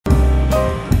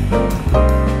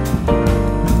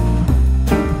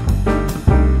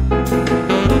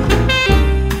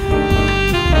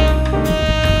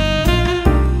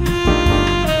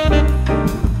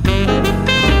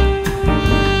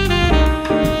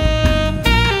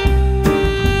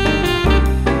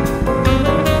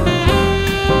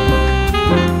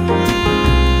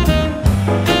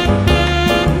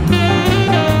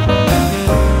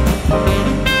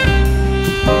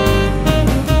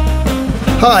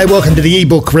Hi, welcome to the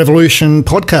eBook Revolution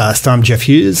podcast. I'm Geoff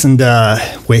Hughes, and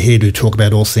we're here to talk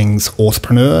about all things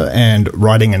authorpreneur and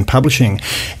writing and publishing.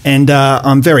 And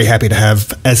I'm very happy to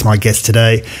have as my guest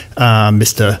today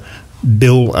Mr.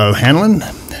 Bill O'Hanlon.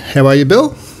 How are you,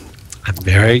 Bill? I'm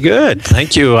very good.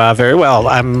 Thank you. Very well.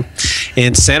 I'm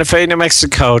in Santa Fe, New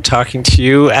Mexico, talking to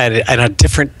you at a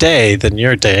different day than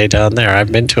your day down there.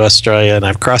 I've been to Australia, and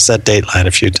I've crossed that date line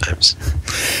a few times.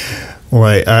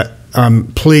 Well, I'm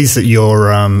pleased that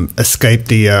you're escaped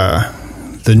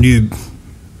the new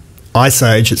ice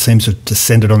age. It seems to have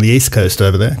descended on the East Coast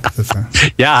over there.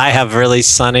 Yeah, I have really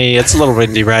sunny. It's a little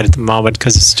windy right at the moment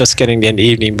because it's just getting into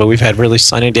evening, but we've had really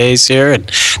sunny days here,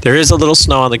 and there is a little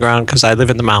snow on the ground because I live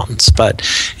in the mountains, but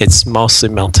it's mostly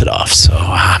melted off, so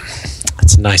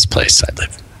it's a nice place I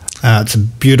live. It's a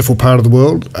beautiful part of the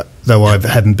world, though I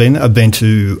haven't been. I've been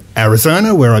to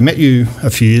Arizona, where I met you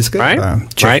a few years ago.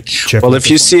 Right, Geoff well,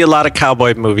 if you see a lot of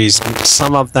cowboy movies,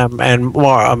 some of them, and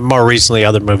more recently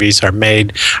other movies, are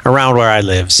made around where I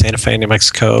live, Santa Fe, New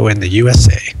Mexico, in the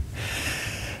USA.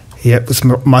 Yeah, it was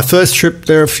my first trip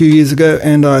there a few years ago,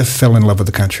 and I fell in love with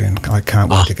the country, and I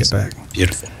can't wait to get back.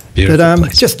 Beautiful But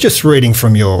place. just reading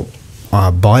from your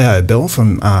bio, Bill,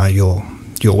 from your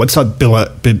website,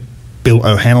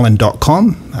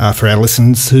 BillO'Hanlon.com, for our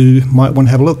listeners who might want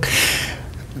to have a look.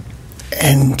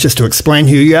 And just to explain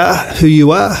who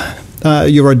you are,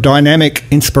 you're a dynamic,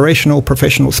 inspirational,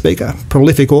 professional speaker,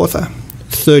 prolific author,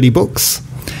 30 books,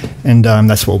 and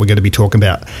that's what we're going to be talking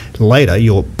about later,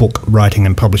 your book writing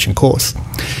and publishing course.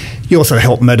 You also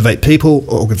help motivate people,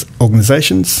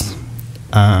 organisations.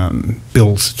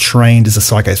 Bill's trained as a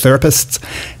psychotherapist,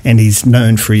 and he's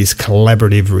known for his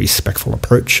collaborative, respectful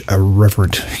approach,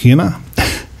 irreverent humour.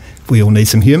 We all need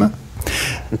some humour.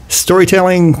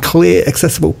 Storytelling, clear,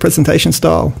 accessible presentation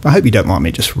style. I hope you don't mind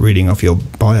me just reading off your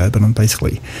bio, but I'm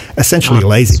essentially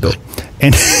lazy, Bill.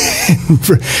 And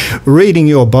reading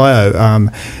your bio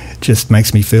just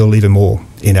makes me feel even more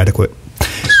inadequate.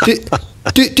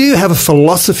 Do you have a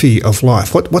philosophy of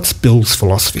life? What's Bill's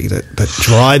philosophy that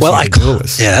drives you to do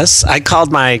this? Yes, I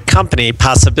called my company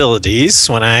Possibilities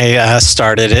when I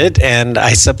started it, and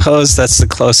I suppose that's the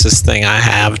closest thing I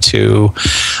have to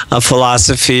a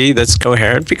philosophy that's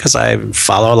coherent, because I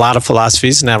follow a lot of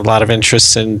philosophies and have a lot of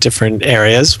interests in different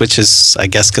areas, which is, I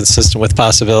guess, consistent with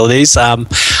Possibilities.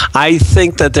 I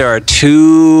think that there are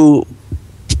two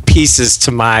pieces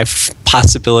to my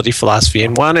possibility philosophy,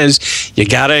 and one is you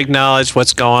got to acknowledge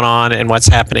what's going on and what's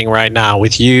happening right now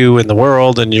with you and the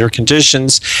world and your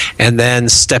conditions, and then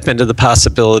step into the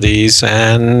possibilities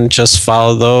and just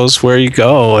follow those where you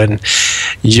go, and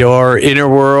your inner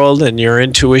world and your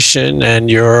intuition and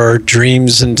your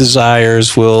dreams and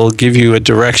desires will give you a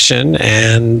direction,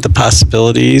 and the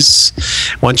possibilities,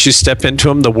 once you step into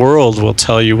them, the world will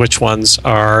tell you which ones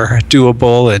are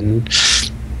doable and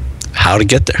how to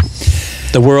get there.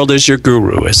 The world is your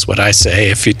guru, is what I say.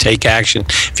 If you take action,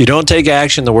 if you don't take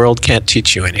action, the world can't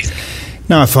teach you anything.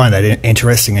 No, I find that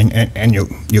interesting, and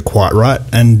you're quite right.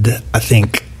 And I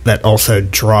think that also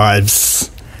drives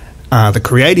the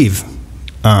creative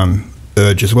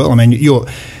urge as well. I mean,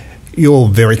 you're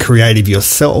very creative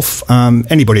yourself.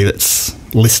 Anybody that's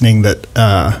listening that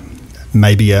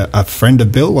maybe a friend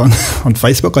of Bill on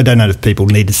Facebook. I don't know if people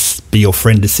need to be your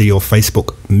friend to see your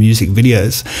Facebook music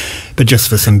videos, but just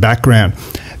for some background,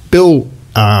 Bill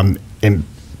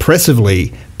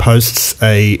impressively posts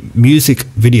a music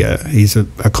video. He's an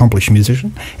accomplished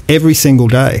musician every single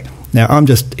day. Now, I'm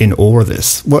just in awe of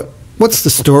this. What's the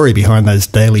story behind those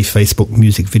daily Facebook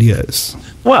music videos?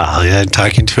 Well, I'm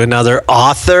talking to another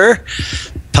author,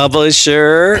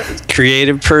 publisher,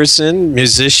 creative person,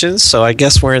 musician, so I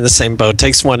guess we're in the same boat.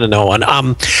 Takes one to know one.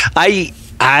 I'm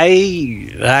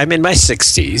in my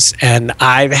 60s, and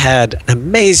I've had an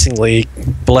amazingly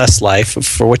blessed life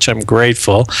for which I'm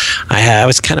grateful. I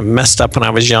was kind of messed up when I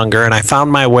was younger, and I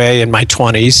found my way in my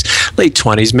 20s,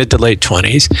 mid to late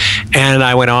 20s, and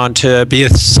I went on to be a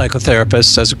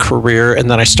psychotherapist as a career, and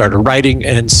then I started writing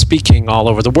and speaking all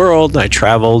over the world. I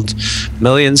traveled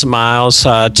millions of miles,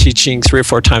 teaching 3 or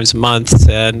 4 times a month,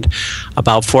 and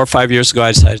about 4 or 5 years ago,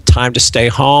 I decided time to stay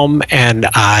home, and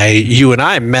you and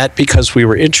I met because we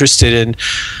were interested in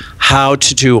how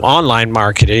to do online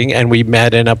marketing, and we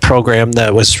met in a program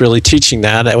that was really teaching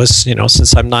that. That was,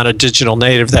 since I'm not a digital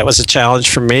native, that was a challenge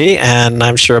for me, and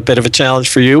I'm sure a bit of a challenge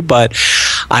for you, but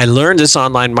I learned this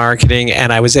online marketing,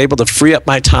 and I was able to free up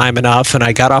my time enough, and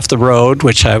I got off the road,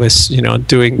 which I was,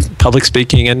 doing public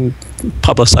speaking and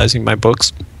publicizing my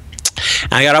books.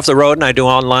 I got off the road, and I do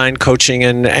online coaching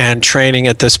and training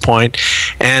at this point,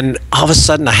 and all of a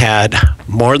sudden I had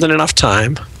more than enough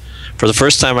time for the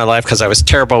first time in my life, because I was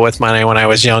terrible with money when I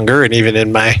was younger, and even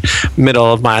in my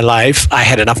middle of my life, I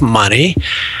had enough money,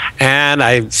 and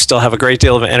I still have a great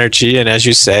deal of energy. And as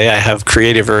you say, I have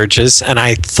creative urges. And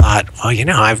I thought, well,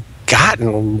 I've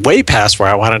gotten way past where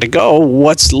I wanted to go.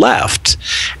 What's left?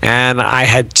 And I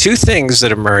had two things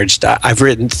that emerged. I've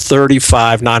written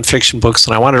 35 nonfiction books,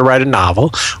 and I wanted to write a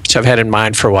novel, which I've had in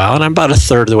mind for a while, and I'm about a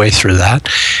third of the way through that.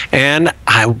 And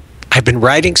I've been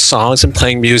writing songs and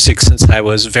playing music since I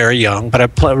was very young, but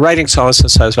I've been writing songs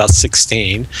since I was about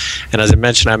 16. And as I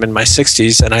mentioned, I'm in my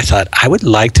 60s, and I thought I would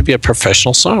like to be a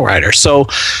professional songwriter. So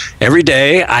every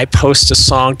day I post a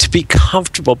song to be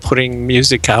comfortable putting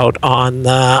music out in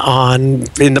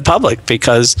the public,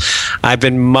 because I've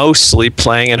been mostly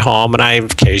playing at home, and I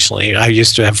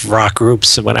used to have rock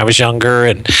groups when I was younger,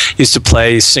 and used to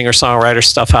play singer-songwriter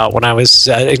stuff out when I was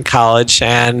in college,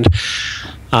 and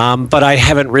but I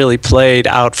haven't really played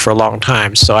out for a long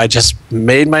time. So I just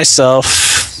made myself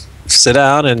sit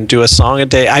down and do a song a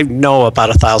day. I know about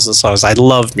 1,000 songs. I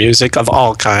love music of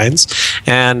all kinds.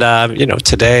 And,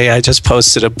 today I just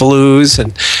posted a blues,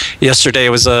 and yesterday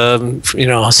was a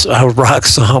rock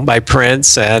song by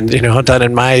Prince, and, done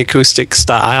in my acoustic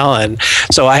style. And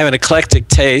so I have an eclectic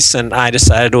taste, and I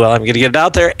decided, well, I'm going to get it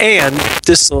out there. And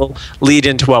this will lead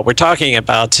into what we're talking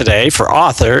about today for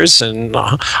authors and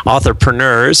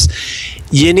authorpreneurs.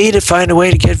 You need to find a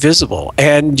way to get visible,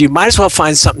 and you might as well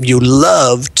find something you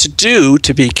love to do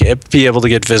to be able to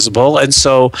get visible. And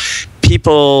so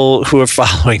people who are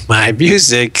following my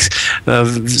music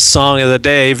song of the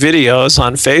day videos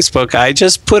on Facebook, I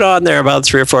just put on there about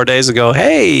 3 or 4 days ago,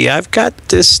 hey, I've got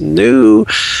this new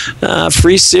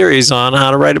free series on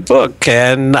how to write a book.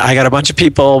 And I got a bunch of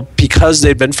people, because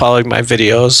they've been following my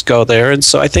videos, go there. And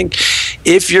so I think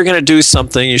if you're going to do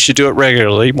something, you should do it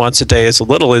regularly. Once a day is a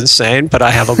little insane, but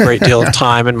I have a great deal of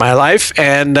time in my life.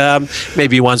 And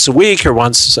maybe once a week, or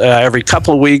once every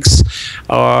couple of weeks,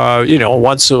 or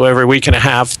once every week and a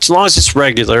half, as long as it's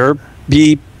regular,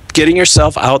 be getting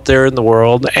yourself out there in the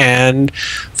world and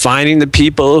finding the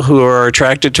people who are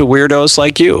attracted to weirdos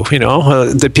like you.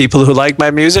 The people who like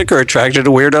my music are attracted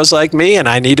to weirdos like me, and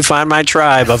I need to find my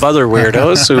tribe of other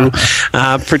weirdos who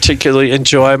particularly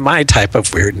enjoy my type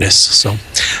of weirdness. So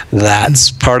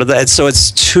that's part of that. So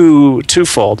it's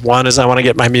twofold. One is I want to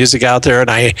get my music out there, and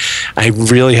I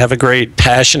really have a great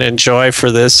passion and joy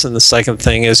for this. And the second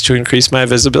thing is to increase my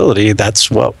visibility. That's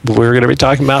what we're going to be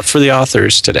talking about for the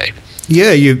authors today.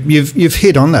 Yeah, you've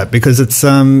hit on that, because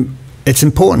it's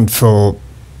important for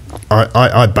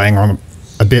I bang on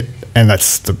a bit, and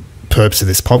that's the purpose of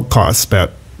this podcast,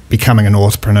 about becoming an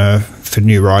entrepreneur for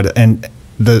new writer, and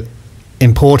the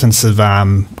importance of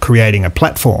creating a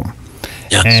platform.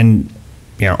 Yes. And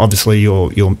obviously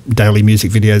your daily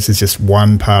music videos is just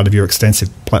one part of your extensive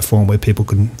platform where people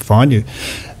can find you,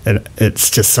 and it's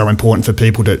just so important for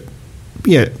people to,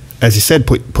 as you said,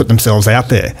 put themselves out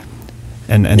there.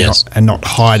 And yes. not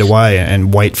hide away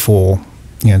and wait for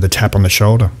the tap on the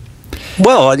shoulder.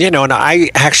 Well, and I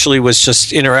actually was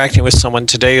just interacting with someone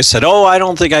today who said, I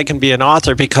don't think I can be an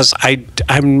author because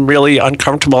I'm really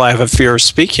uncomfortable. I have a fear of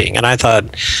speaking. And I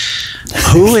thought,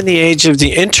 who in the age of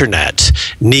the internet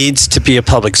needs to be a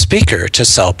public speaker to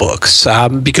sell books?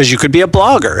 Because you could be a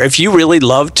blogger. If you really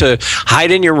love to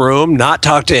hide in your room, not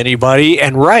talk to anybody,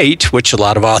 and write, which a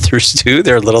lot of authors do,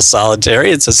 they're a little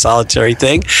solitary, it's a solitary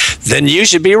thing, then you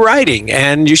should be writing.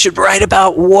 And you should write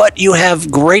about what you have a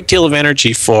great deal of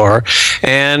energy for,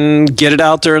 and get it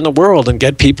out there in the world and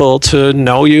get people to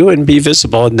know you and be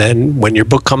visible. And then when your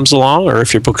book comes along, or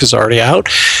if your book is already out,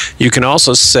 you can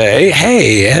also say,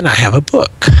 hey, and I have a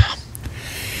book.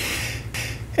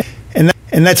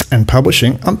 And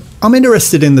publishing. I'm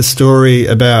interested in the story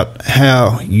about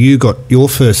how you got your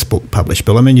first book published,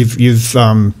 Bill. I mean, you've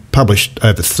published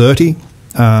over 30,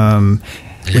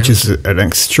 which is an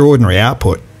extraordinary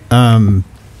output.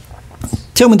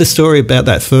 Tell me the story about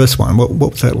that first one. What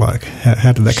was that like?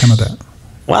 How did that come about?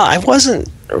 Well, I wasn't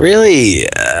really,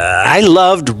 I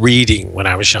loved reading when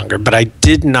I was younger, but I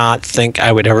did not think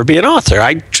I would ever be an author.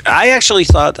 I actually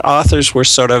thought authors were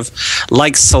sort of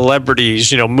like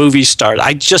celebrities, movie stars.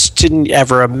 I just didn't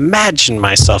ever imagine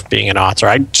myself being an author.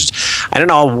 I don't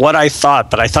know what I thought,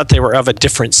 but I thought they were of a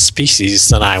different species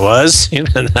than I was.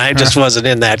 And I just wasn't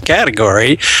in that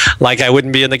category, like I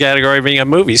wouldn't be in the category of being a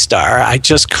movie star. I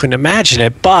just couldn't imagine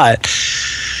it. But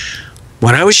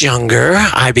when I was younger,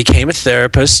 I became a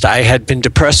therapist. I had been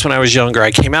depressed when I was younger. I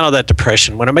came out of that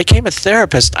depression. When I became a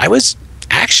therapist, I was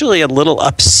actually a little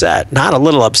upset, not a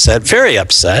little upset, very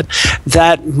upset,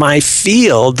 that my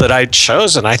field that I'd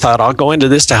chosen, I thought I'll go into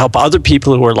this to help other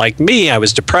people who are like me. I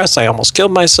was depressed. I almost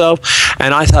killed myself.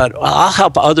 And I thought, well, I'll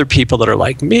help other people that are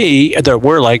like me, that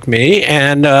were like me.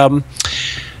 And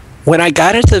when I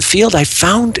got into the field, I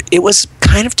found it was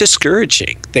kind of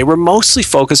discouraging. They were mostly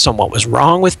focused on what was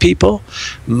wrong with people.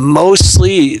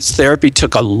 Mostly therapy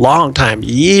took a long time,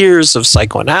 years of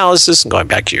psychoanalysis and going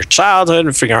back to your childhood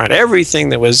and figuring out everything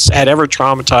that had ever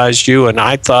traumatized you. And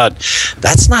I thought,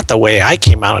 that's not the way I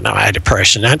came out of my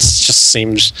depression. That just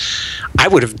seems, I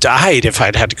would have died if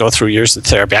I'd had to go through years of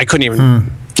therapy. I couldn't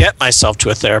even get myself to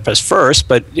a therapist first,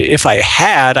 but if I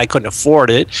had, I couldn't afford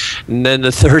it. And then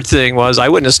the third thing was I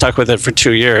wouldn't have stuck with it for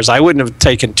 2 years. I wouldn't have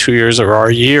taken 2 years or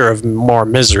a year of more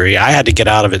misery. I had to get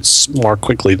out of it more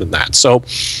quickly than that. So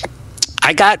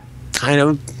I got kind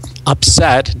of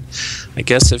upset. I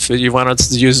guess if you wanted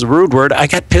to use the rude word, I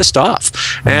got pissed off.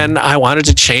 And I wanted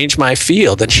to change my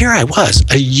field. And here I was,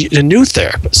 a new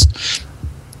therapist,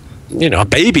 a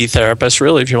baby therapist,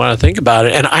 really, if you want to think about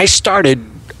it. And I started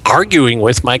arguing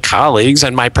with my colleagues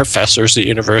and my professors at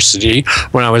university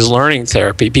when I was learning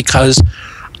therapy because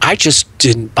I just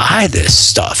didn't buy this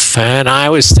stuff. And I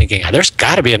was thinking, there's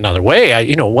got to be another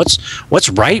way. What's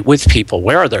right with people?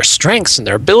 Where are their strengths and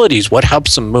their abilities? What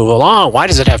helps them move along? Why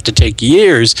does it have to take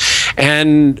years?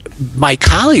 And my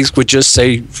colleagues would just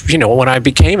say, when I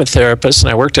became a therapist and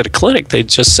I worked at a clinic, they'd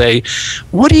just say,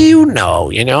 what do you know?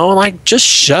 Like, just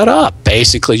shut up,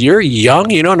 basically. You're young.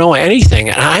 You don't know anything.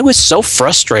 And I was so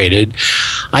frustrated.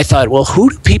 I thought, well, who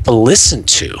do people listen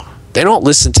to? They don't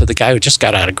listen to the guy who just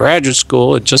got out of graduate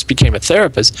school and just became a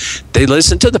therapist. They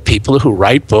listen to the people who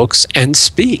write books and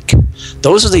speak.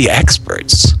 Those are the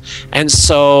experts. And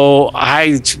so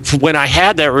when I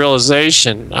had that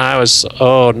realization, I was,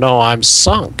 oh no, I'm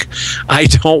sunk. I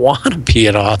don't want to be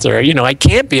an author. I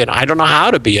can't be I don't know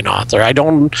how to be an author. I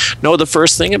don't know the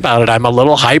first thing about it. I'm a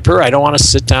little hyper. I don't want to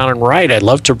sit down and write. I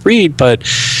love to read, but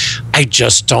I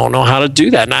just don't know how to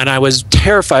do that. And I was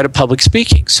terrified of public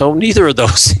speaking. So neither of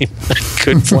those seemed like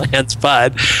good plans.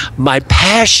 But my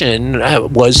passion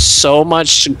was so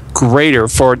much greater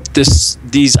for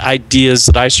these ideas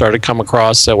that I started to come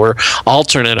across that were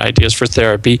alternate ideas for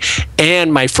therapy.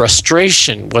 And my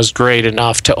frustration was great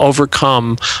enough to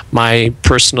overcome my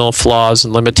personal flaws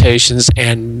and limitations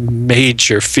and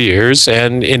major fears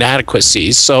and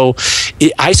inadequacies. So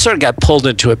I sort of got pulled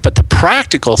into it. But the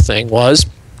practical thing was,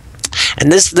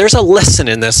 and there's a lesson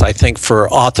in this, I think, for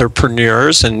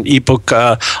authorpreneurs and ebook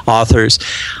authors.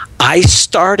 I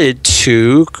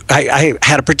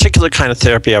had a particular kind of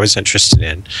therapy I was interested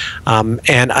in,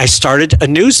 and I started a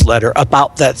newsletter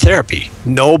about that therapy.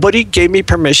 Nobody gave me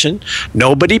permission.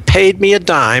 Nobody paid me a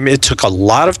dime. It took a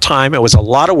lot of time. It was a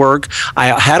lot of work.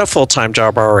 I had a full-time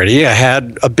job already. I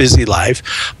had a busy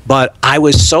life, but I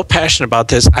was so passionate about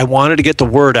this. I wanted to get the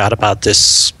word out about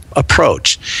this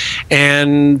approach,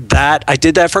 and that I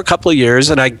did that for a couple of years,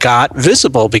 and I got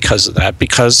visible because of that,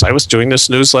 because I was doing this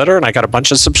newsletter and I got a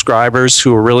bunch of subscribers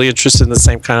who were really interested in the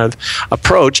same kind of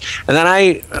approach. And then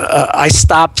I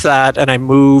stopped that and I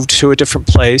moved to a different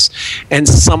place, and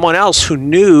someone else who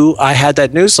knew I had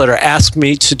that newsletter asked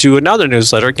me to do another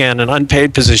newsletter, again an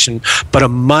unpaid position but a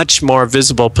much more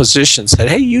visible position. Said,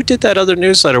 hey, you did that other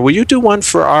newsletter, will you do one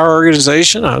for our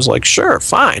organization? I was like, sure,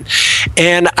 fine.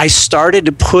 And I started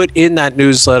to put in that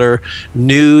newsletter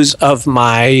news of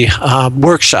my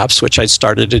workshops, which I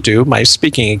started to do, my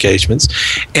speaking engagements.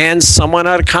 And someone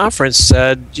at a conference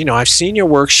said, I've seen your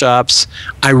workshops.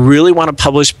 I really want to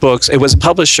publish books. It was a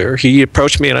publisher. He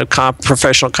approached me at a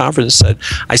professional conference and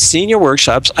said, I've seen your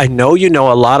workshops. I know you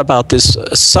know a lot about this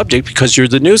subject because you're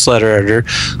the newsletter editor.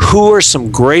 Who are some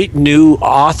great new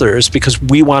authors, because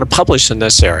we want to publish in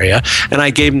this area? And I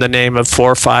gave him the name of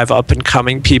 4 or 5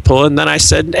 up-and-coming people. And then I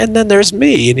said, and then there's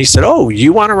me. And he said, oh,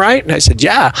 you want to write? And I said,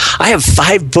 yeah, I have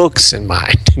 5 books in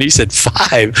mind. And he said,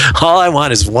 5? All I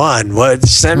want is 1. What?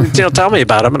 Tell me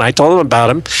about them. And I told him about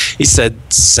him. He said,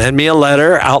 send me a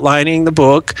letter outlining the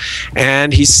book.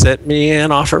 And he sent me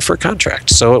an offer for a contract.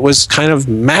 So it was kind of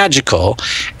magical.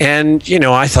 And,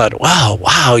 I thought, wow,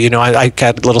 I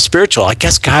got a little spiritual. I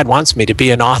guess God wants me to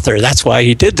be an author. That's why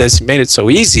he did this. He made it so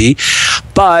easy.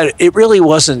 But it really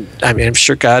wasn't. I mean, I'm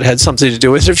sure God had something to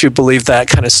do with it if you believe that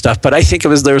kind of stuff. But I think it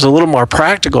was was there was a little more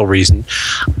practical reason.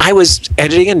 I was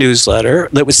editing a newsletter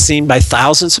that was seen by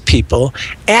thousands of people,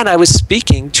 and I was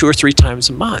speaking 2 or 3 times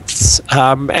a month.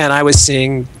 And I was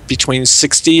seeing between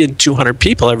 60 and 200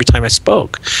 people every time I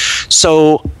spoke.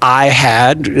 So I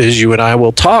had, as you and I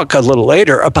will talk a little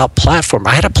later about platform.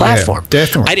 I had a platform. Yeah,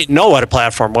 definitely. I didn't know what a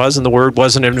platform was, and the word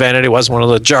wasn't invented. It wasn't one of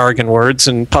the jargon words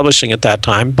in publishing at that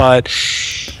time. But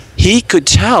he could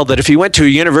tell that if he went to a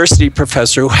university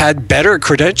professor who had better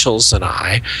credentials than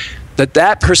I,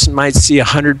 that person might see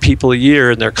 100 people a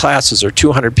year in their classes or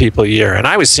 200 people a year. And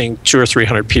I was seeing 200 or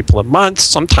 300 people a month.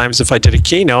 Sometimes if I did a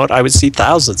keynote, I would see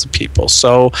thousands of people.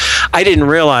 So I didn't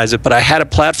realize it, but I had a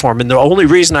platform. And the only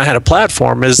reason I had a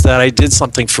platform is that I did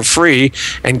something for free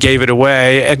and gave it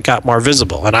away and got more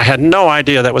visible. And I had no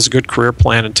idea that was a good career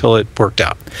plan until it worked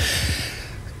out.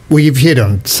 Well, you've hit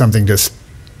on something just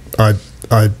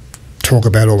I talk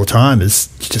about all the time, is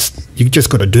you just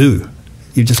got to do.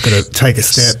 You just got to take a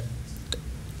step.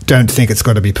 Don't think it's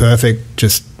got to be perfect.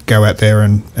 Just go out there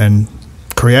and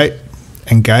create,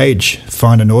 engage,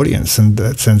 find an audience, and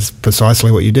that's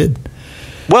precisely what you did.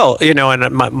 Well, you know, and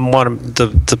one of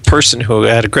the person who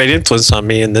had a great influence on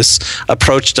me in this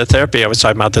approach to therapy I was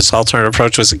talking about, this alternative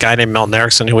approach, was a guy named Milton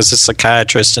Erickson, who was a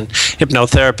psychiatrist and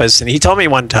hypnotherapist. And he told me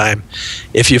one time,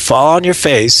 if you fall on your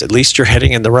face, at least you're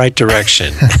heading in the right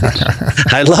direction.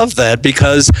 I love that,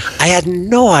 because I had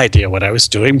no idea what I was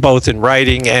doing, both in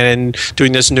writing and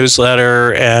doing this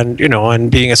newsletter and, you know,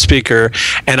 and being a speaker.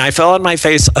 And I fell on my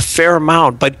face a fair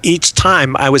amount, but each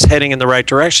time I was heading in the right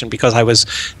direction because I was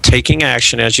taking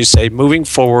action, as you say, moving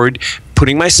forward,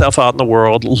 putting myself out in the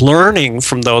world, learning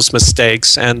from those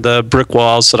mistakes and the brick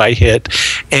walls that I hit,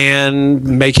 and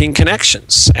making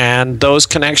connections. And those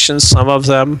connections, some of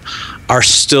them are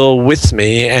still with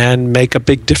me and make a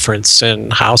big difference in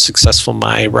how successful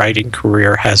my writing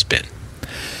career has been.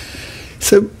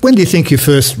 So when do you think you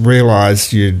first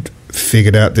realized you'd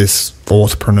figured out this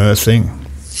entrepreneur thing?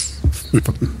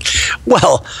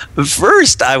 Well,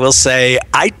 first I will say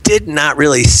I did not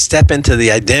really step into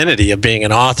the identity of being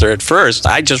an author at first.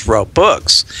 I just wrote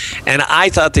books. And I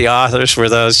thought the authors were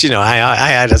those, you know, I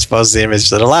had, I suppose, the image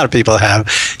that a lot of people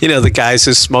have, you know, the guys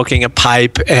who's smoking a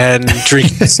pipe and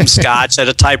drinking some scotch at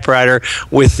a typewriter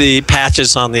with the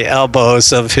patches on the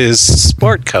elbows of his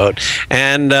sport coat.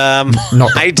 And not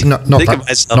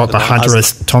the Hunter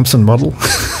S. Thompson model.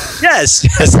 Yes,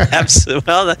 absolutely.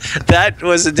 Well, that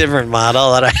was a different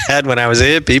model that I had when I was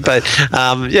a hippie, but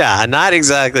yeah, not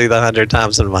exactly the Hunter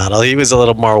Thompson model. He was a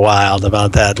little more wild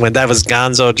about that when that was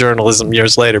gonzo journalism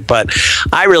years later. But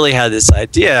I really had this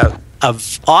idea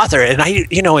of author, and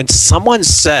and someone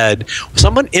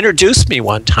introduced me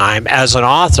one time as an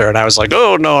author, and I was like,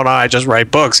 oh no, I just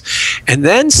write books. And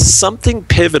then something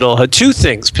pivotal, two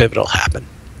things pivotal happened.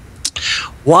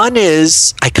 One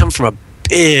is I come from a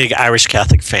big Irish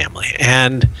Catholic family,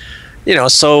 and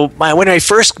so when my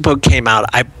first book came out,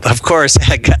 I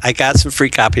got some free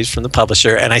copies from the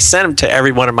publisher, and I sent them to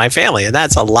everyone in my family, and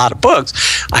that's a lot of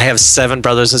books. I have 7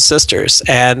 brothers and sisters,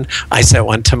 and I sent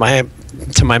one to my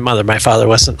mother. My father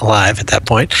wasn't alive at that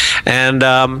point, and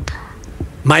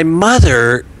my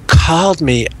mother called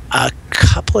me a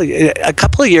couple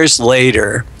of years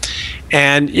later.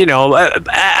 And,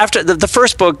 after the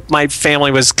first book, my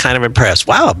family was kind of impressed.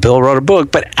 Wow, Bill wrote a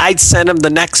book. But I'd send him the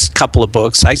next couple of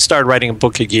books. I started writing a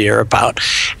book a year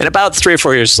and about 3 or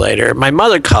 4 years later, my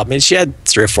mother called me. She had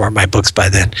 3 or 4 of my books by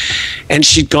then. And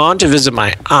she'd gone to visit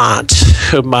my aunt.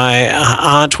 My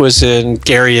aunt was in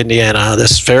Gary, Indiana,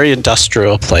 this very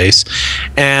industrial place.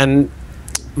 And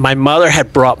my mother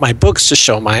had brought my books to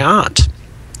show my aunt.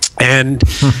 And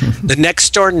the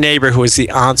next door neighbor, who was the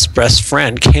aunt's best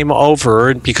friend, came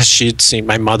over because she'd seen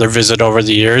my mother visit over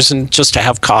the years, and just to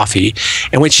have coffee.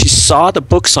 And when she saw the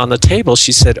books on the table,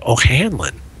 she said,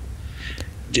 "O'Hanlon,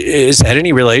 is that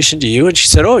any relation to you?" And she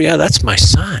said, "Oh yeah, that's my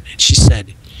son." And she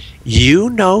said,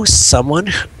 "You know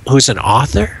someone who's an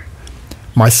author?"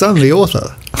 My son, the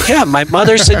author. Yeah, my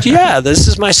mother said, "Yeah, this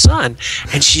is my son."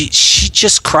 And she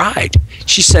just cried.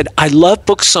 She said, "I love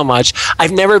books so much.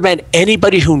 I've never met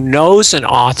anybody who knows an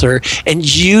author, and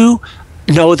you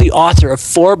know the author of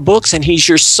 4 books, and he's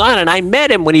your son. And I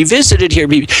met him when he visited here."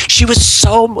 She was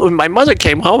so, my mother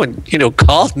came home and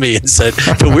called me and said,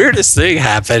 the weirdest thing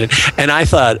happened. And I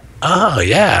thought, oh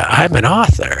yeah, I'm an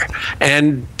author.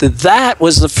 And that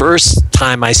was the first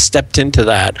time I stepped into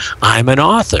that. I'm an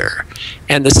author.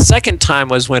 And the second time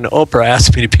was when Oprah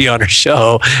asked me to be on her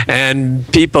show, and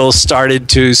people started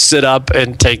to sit up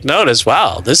and take notice.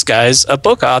 Wow, this guy's a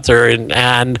book author.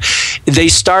 And they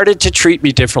started to treat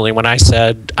me differently when I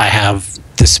said I have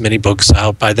this many books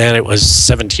out. By then it was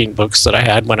 17 books that I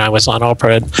had when I was on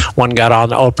Oprah, and one got on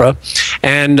Oprah.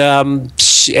 and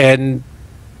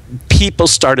people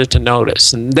started to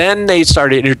notice, and then they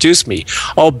started to introduce me.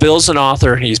 Oh, Bill's an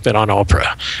author and he's been on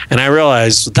Oprah. And I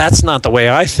realized that's not the way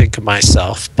I think of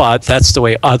myself, but that's the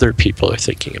way other people are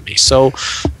thinking of me. So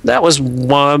that was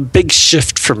one big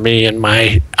shift for me in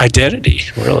my identity,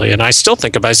 really. And I still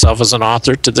think of myself as an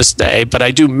author to this day, but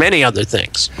I do many other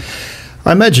things.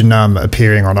 I imagine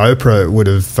appearing on Oprah would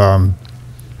have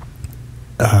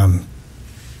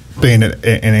been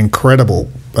an incredible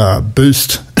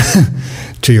boost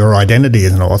to your identity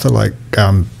as an author. Like,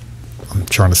 I'm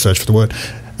trying to search for the word.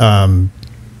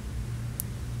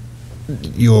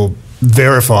 You're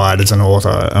verified as an author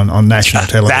on national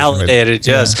television. Validated,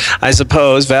 yes. Yeah. I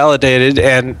suppose validated,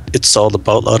 and it sold a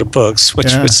boatload of books,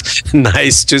 which was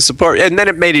nice to support. And then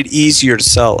it made it easier to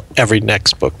sell every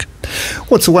next book.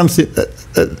 What's the one thing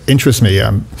that interests me?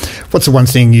 What's the one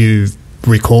thing you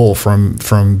recall from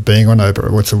being on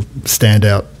Oprah? What's a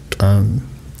standout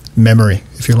memory,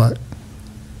 if you like?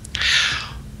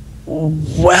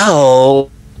 Well,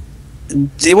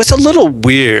 it was a little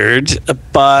weird,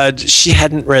 but she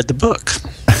hadn't read the book.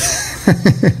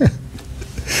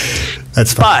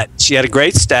 That's fine. But she had a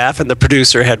great staff, and the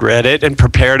producer had read it and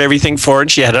prepared everything for her, and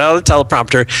she had it on the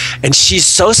teleprompter. And she's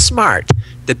so smart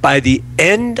that by the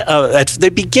end of, at the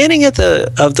beginning of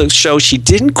the show, she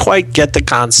didn't quite get the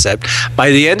concept.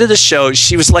 By the end of the show,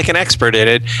 she was like an expert in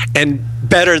it, and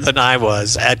better than I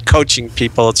was at coaching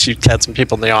people. She had some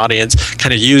people in the audience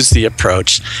kind of use the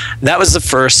approach. That was the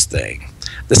first thing.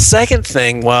 The second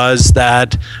thing was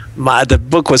that the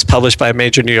book was published by a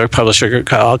major New York publisher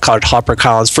called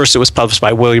HarperCollins. First, it was published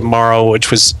by William Morrow,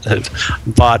 which was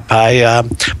bought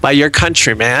by your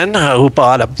countryman, who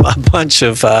bought a bunch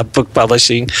of book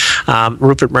publishing,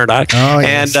 Rupert Murdoch. Oh,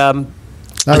 yes.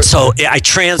 And so I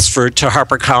transferred to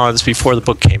HarperCollins before the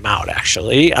book came out,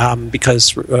 actually,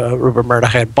 because Rupert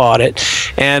Murdoch had bought it.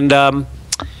 And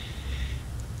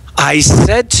I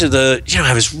said to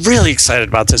I was really excited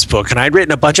about this book, and I'd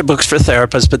written a bunch of books for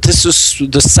therapists, but this was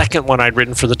the second one I'd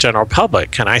written for the general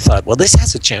public. And I thought, well, this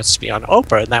has a chance to be on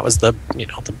Oprah. And that was the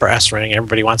brass ring.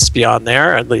 Everybody wants to be on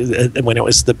there when it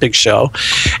was the big show.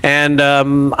 And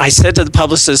I said to the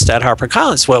publicist at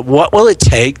HarperCollins, well, what will it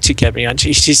take to get me on?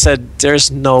 She said, there's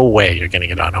no way you're going to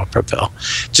get on Oprah, Bill.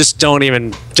 Just don't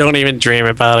even dream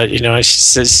about it.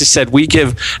 She said, we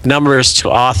give numbers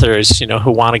to authors,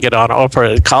 who want to get on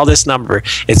Oprah. Call this number.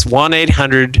 It's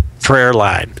 1-800-prayer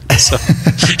line. So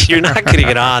you're not going to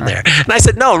get on there. And I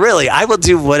said, no, really, I will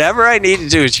do whatever I need to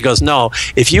do. And she goes, no,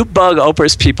 if you bug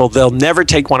Oprah's people, they'll never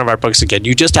take one of our books again.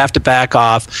 You just have to back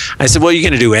off. I said, well, you're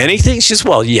going to do anything? She says,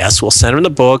 well, yes, we'll send them the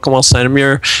book, and we'll send them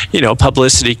your,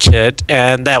 publicity kit.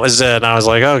 And that was it. And I was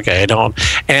like, okay, don't.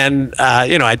 And,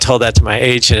 I told that to my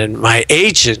agent, and my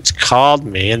agent called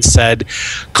me and said,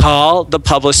 call the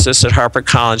publicist at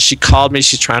HarperCollins. She called me.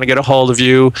 She's trying to get a hold of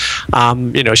you.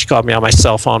 She called me on my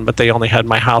cell phone, but they only had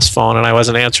my house phone, and I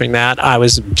wasn't answering that. I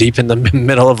was deep in the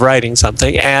middle of writing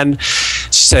something, and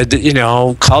she said,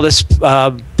 call this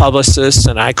publicist.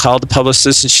 And I called the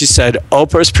publicist, and she said, one of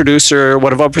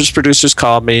Oprah's producers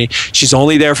called me. She's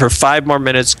only there for 5 more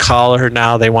minutes. Call her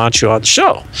now. They want you on the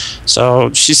show.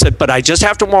 So she said, but I just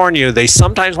have to warn you, they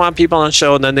sometimes want people on the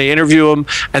show, and then they interview them,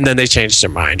 and then they change their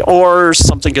mind, or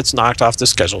something gets knocked off the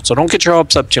schedule. So don't get your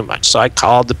hopes up too much. So I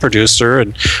called the producer,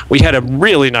 and we had a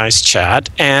really nice chat,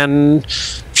 and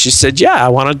she said, yeah, I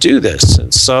want to do this.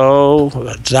 And so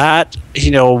that,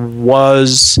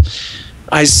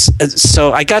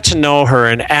 so I got to know her,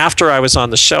 and after I was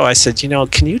on the show, I said,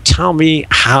 can you tell me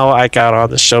how I got on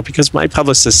the show? Because my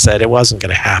publicist said it wasn't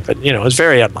going to happen. It was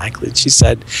very unlikely. And she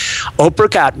said, Oprah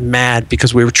got mad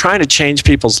because we were trying to change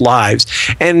people's lives,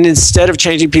 and instead of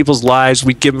changing people's lives,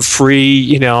 we'd give them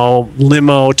free,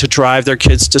 limo to drive their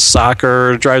kids to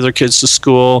soccer, drive their kids to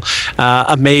school,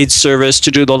 a maid service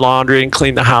to do the laundry and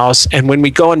clean the house. And when we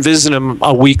go and visit them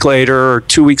a week later, or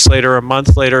 2 weeks later, a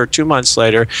month later, or 2 months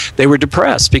later, they were depressed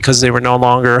because they were no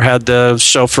longer had the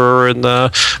chauffeur and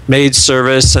the maid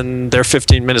service, and their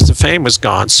 15 minutes of fame was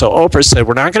gone. So Oprah said,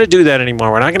 we're not going to do that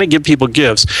anymore. We're not going to give people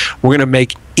gifts. We're going to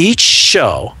make each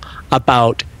show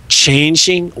about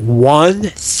changing one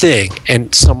thing in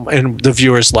the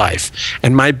viewer's life.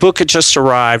 And my book had just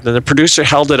arrived, and the producer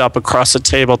held it up across the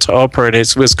table to Oprah, and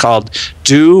it was called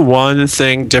Do One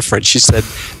Thing Different. She said,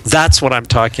 that's what I'm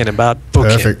talking about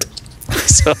booking. Perfect.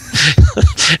 So,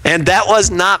 and that was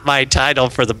not my title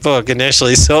for the book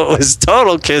initially, so it was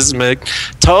total kismet,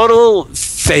 total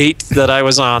fate that I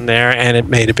was on there, and it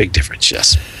made a big difference.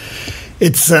 Yes,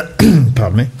 it's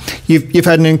pardon me. You've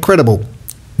had an incredible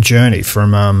journey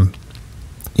from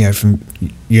from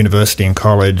university and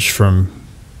college, from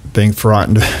being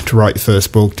frightened to write your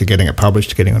first book, to getting it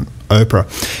published, to getting on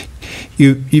Oprah.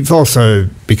 You've also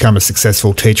become a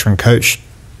successful teacher and coach,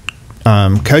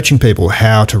 coaching people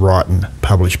how to write and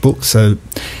publish books. So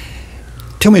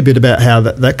tell me a bit about how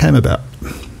that came about.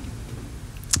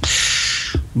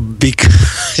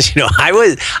 Because it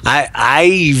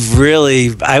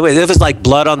was like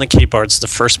blood on the keyboard. It's the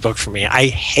first book for me. I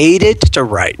hated to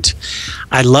write.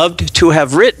 I loved to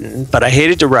have written, but I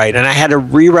hated to write, and I had to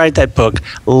rewrite that book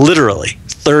literally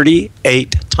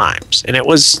 38 times, and it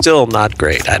was still not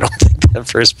great. I don't think, the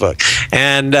first book.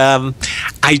 And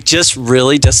I just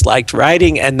really disliked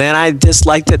writing, and then I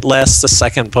disliked it less the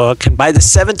second book. And by the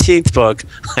 17th book,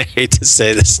 I hate to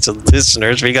say this to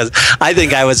listeners because I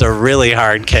think I was a really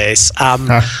hard case.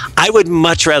 I would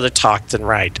much rather talk than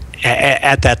write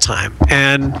at that time.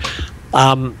 And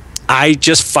I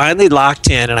just finally locked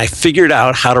in, and I figured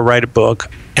out how to write a book,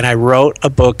 and I wrote a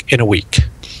book in a week.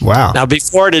 Wow. Now,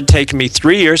 before it had taken me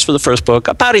 3 years for the first book,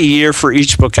 about a year for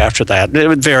each book after that.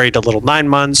 It varied a little, 9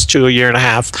 months to a year and a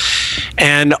half.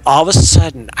 And all of a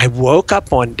sudden, I woke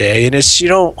up one day, and it's,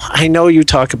 I know you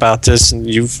talk about this, and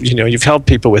you've helped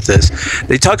people with this.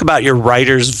 They talk about your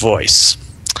writer's voice.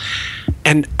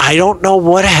 And I don't know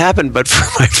what happened, but for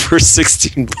my first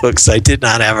 16 books, I did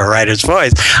not have a writer's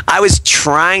voice. I was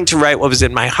trying to write what was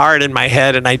in my heart and my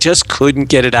head, and I just couldn't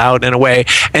get it out in a way.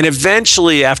 And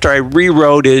eventually, after I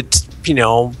rewrote it,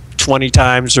 20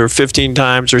 times or 15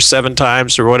 times or 7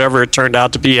 times or whatever it turned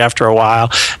out to be after a while,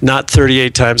 not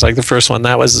 38 times like the first one.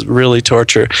 That was really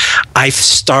torture. I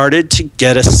started to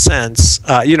get a sense,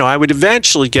 I would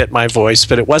eventually get my voice,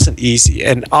 but it wasn't easy.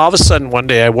 And all of a sudden, one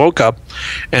day I woke up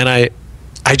and I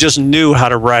just knew how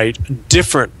to write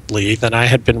differently than I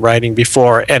had been writing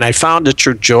before, and I found a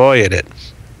true joy in it.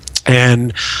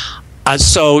 And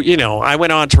so, I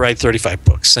went on to write 35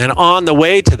 books. And on the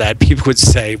way to that, people would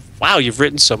say, wow, you've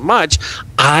written so much.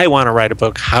 I want to write a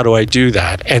book. How do I do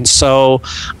that? And so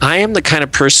I am the kind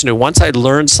of person who, once I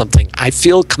learn something, I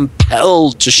feel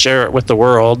compelled to share it with the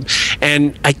world.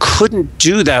 And I couldn't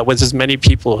do that with as many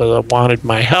people who wanted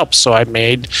my help. So I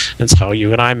made, that's how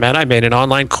you and I met. I made an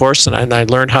online course, and I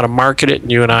learned how to market it.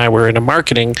 And you and I were in a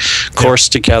marketing course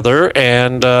together.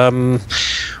 And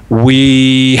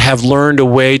we have learned a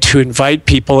way to invite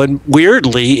people, and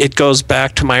weirdly, it goes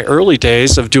back to my early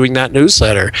days of doing that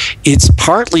newsletter. It's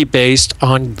partly based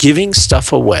on giving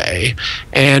stuff away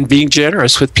and being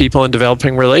generous with people and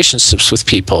developing relationships with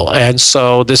people, and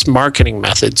so this marketing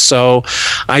method. So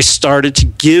I started to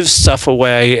give stuff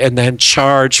away and then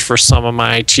charge for some of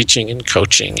my teaching and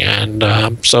coaching, and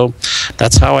so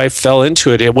that's how I fell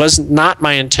into it. It was not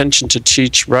my intention to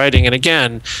teach writing, and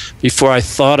again, before I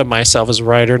thought of myself as a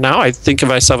writer, now I think of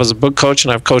myself as a book coach,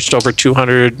 and I've coached over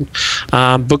 200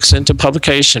 books into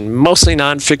publication, mostly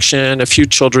nonfiction, a few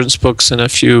children's books, and a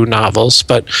few novels,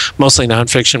 but mostly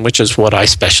nonfiction, which is what I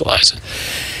specialize in.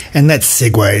 And that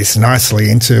segues nicely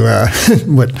into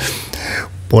what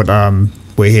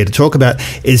we're here to talk about,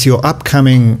 is your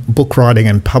upcoming book writing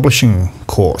and publishing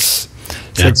course.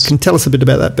 So Yes. Can you tell us a bit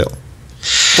about that, Bill?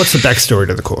 What's the backstory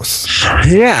to the course?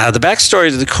 Yeah, the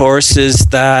backstory to the course is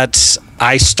that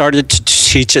I started to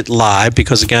teach it live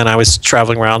because, again, I was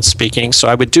traveling around speaking. So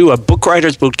I would do a book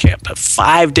writer's boot camp, a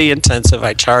 5-day intensive.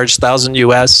 I charged $1,000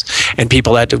 US, and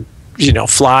people had to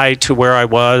fly to where I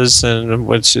was, and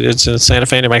it's in Santa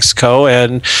Fe, New Mexico,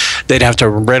 and they'd have to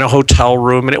rent a hotel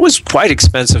room, and it was quite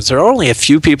expensive. There are only a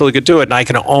few people who could do it, and I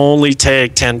can only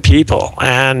take 10 people,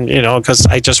 and because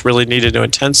I just really needed to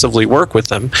intensively work with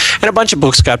them, and a bunch of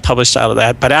books got published out of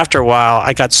that. But after a while,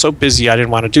 I got so busy I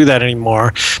didn't want to do that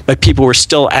anymore, but people were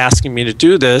still asking me to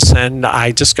do this, and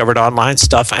I discovered online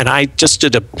stuff, and I just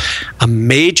did a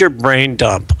major brain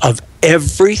dump of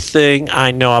everything I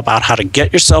know about how to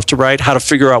get yourself to write, how to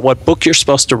figure out what book you're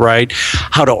supposed to write,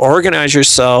 how to organize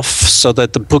yourself so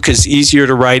that the book is easier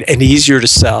to write and easier to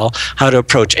sell, how to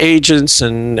approach agents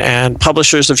and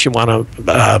publishers if you want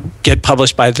to get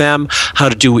published by them, how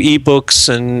to do ebooks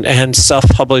and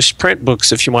self-published print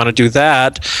books if you want to do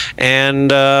that,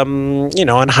 and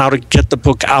and how to get the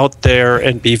book out there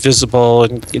and be visible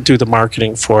and do the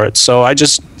marketing for it. So I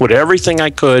just put everything I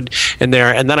could in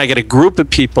there, and then I get a group of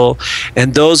people.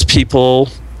 And those people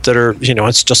that are,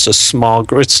 it's just a small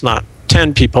group. It's not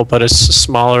 10 people, but it's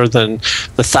smaller than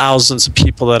the thousands of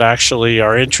people that actually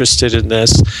are interested in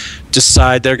this,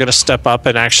 decide they're going to step up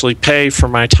and actually pay for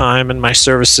my time and my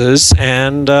services.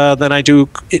 And then I do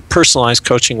personalized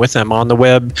coaching with them on the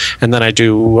web. And then I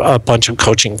do a bunch of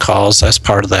coaching calls as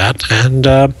part of that. And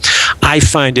I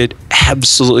find it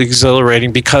absolutely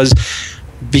exhilarating because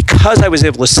because I was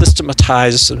able to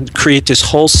systematize and create this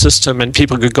whole system, and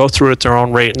people could go through it at their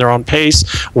own rate and their own pace,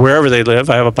 wherever they live.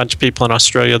 I have a bunch of people in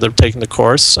Australia that have taken the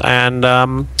course,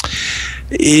 and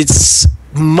it's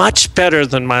much better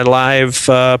than my live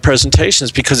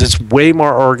presentations because it's way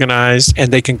more organized, and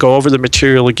they can go over the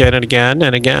material again and again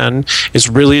and again. It's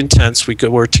really intense.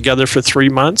 We're together for 3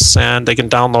 months, and they can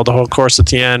download the whole course at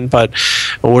the end, but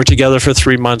we're together for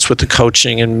 3 months with the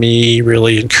coaching and me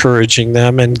really encouraging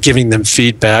them and giving them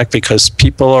feedback, because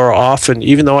people are often,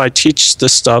 even though I teach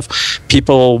this stuff,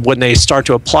 people, when they start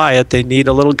to apply it, they need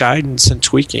a little guidance and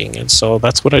tweaking, and so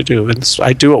that's what I do. And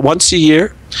I do it once a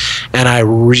year, and I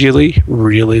really,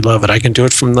 really love it. I can do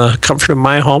it from the comfort of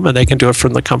my home, and they can do it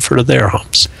from the comfort of their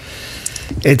homes.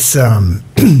 It's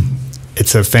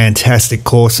it's a fantastic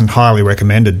course and highly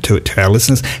recommended to our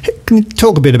listeners. Can you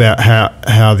talk a bit about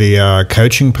how the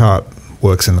coaching part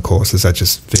works in the course? Is that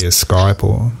just via Skype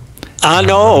or?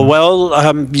 No. Well,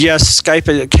 yes,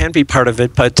 Skype can be part of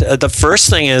it, but the first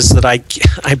thing is that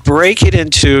I break it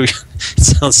into. It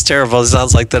sounds terrible. It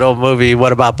sounds like that old movie,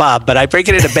 What About Bob? But I break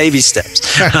it into baby steps.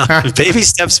 Baby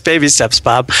steps,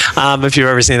 Bob. If you've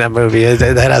ever seen that movie,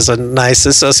 that has a nice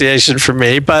association for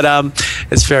me. But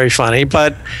it's very funny.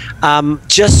 But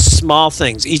just small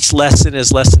things. Each lesson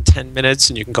is less than 10 minutes,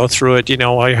 and you can go through it,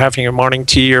 while you're having your morning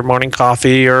tea or morning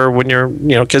coffee, or when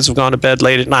your kids have gone to bed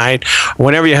late at night, or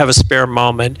whenever you have a spare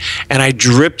moment. And I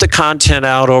drip the content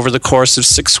out over the course of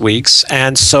 6 weeks.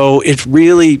 And so it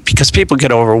really, because people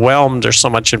get overwhelmed, there's so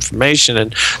much information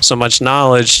and so much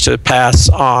knowledge to pass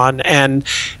on. And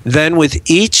then with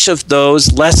each of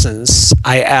those lessons,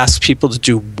 I ask people to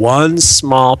do one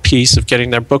small piece of getting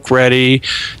their book ready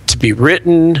to be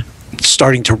written,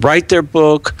 starting to write their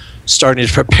book, starting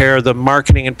to prepare the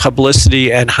marketing and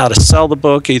publicity and how to sell the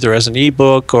book, either as an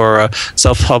ebook or a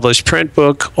self-published print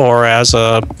book, or as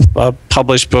a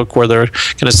published book where they're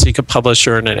going to seek a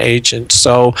publisher and an agent.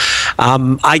 So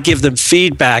I give them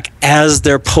feedback as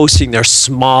they're posting their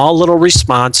small little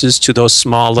responses to those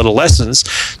small little lessons.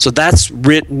 So that's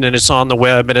written, and it's on the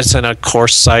web, and it's in a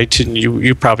course site, and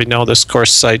you probably know this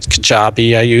course site,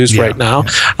 Kajabi, I use right now.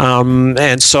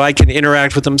 And so I can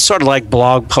interact with them sort of like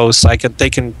blog posts. They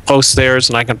can post theirs,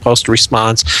 and I can post a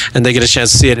response, and they get a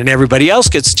chance to see it, and everybody else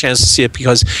gets a chance to see it,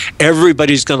 because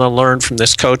everybody's going to learn from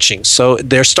this coaching. So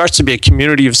there starts to be a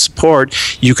community of support.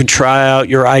 You can try out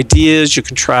your ideas, you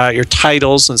can try out your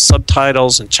titles and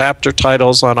subtitles and chapter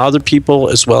titles on other people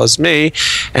as well as me,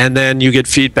 and then you get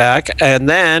feedback, and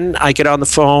then I get on the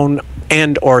phone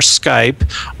and or Skype,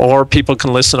 or people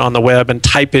can listen on the web and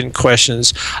type in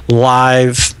questions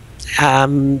live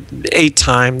 8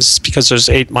 times, because there's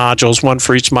 8 modules, one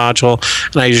for each module,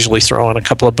 and I usually throw in a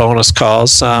couple of bonus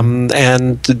calls,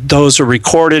 and those are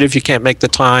recorded if you can't make the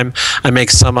time. I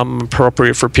make some of them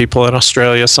appropriate for people in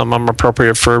Australia, some of them are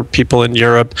appropriate for people in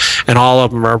Europe, and all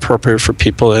of them are appropriate for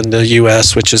people in the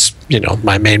US, which is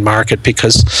my main market,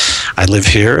 because I live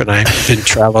here and I've been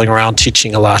traveling around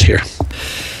teaching a lot here.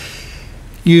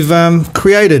 You've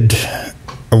created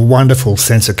a wonderful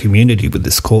sense of community with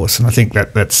this course, and I think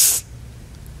that's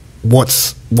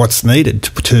what's needed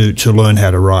to learn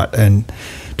how to write and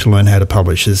to learn how to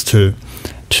publish, is to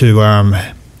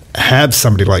have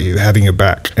somebody like you having your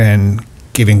back and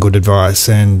giving good advice,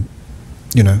 and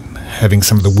having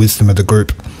some of the wisdom of the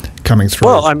group coming through.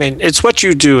 Well, I mean, it's what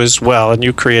you do as well, and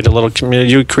you create a little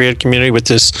community. You create a community with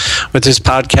this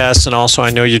podcast, and also I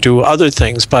know you do other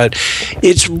things. But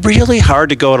it's really hard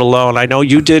to go it alone. I know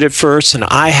you did it first, and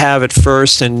I have it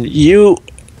first, and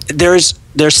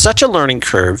there's such a learning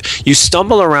curve. You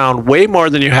stumble around way more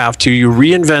than you have to. You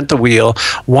reinvent the wheel.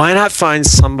 Why not find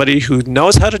somebody who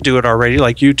knows how to do it already,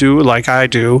 like you do, like I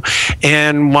do,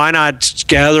 and why not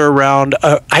gather around?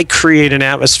 I create an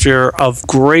atmosphere of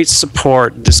great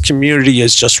support. This community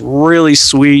is just really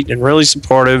sweet and really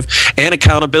supportive, and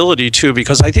accountability too,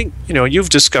 because I think, you've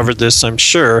discovered this, I'm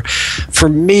sure. For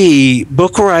me,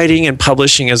 book writing and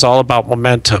publishing is all about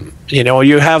momentum.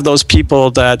 You have those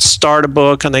people that start a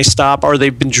book and they stop, or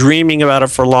they've been dreaming about it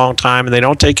for a long time and they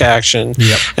don't take action.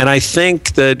 Yep. And I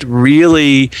think that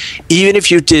really, even if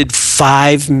you did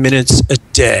 5 minutes a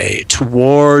day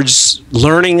towards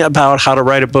learning about how to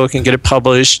write a book and get it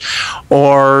published,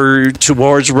 or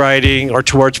towards writing, or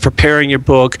towards preparing your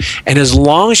book, and as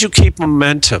long as you keep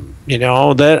momentum,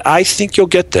 that I think you'll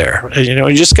get there.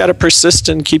 You just got to persist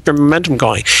and keep your momentum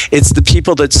going. It's the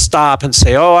people that stop and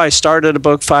say, I started a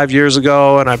book 5 years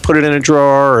ago and I put it in a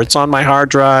drawer, or it's on my hard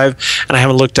drive and I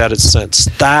haven't looked at it since.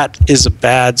 That is a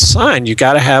bad sign. You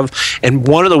got to have, and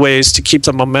one of the ways to keep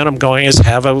the momentum going is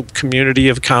have a community community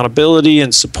of accountability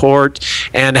and support,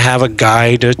 and have a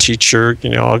guide, a teacher,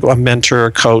 a mentor,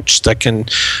 a coach that can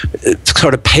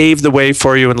sort of pave the way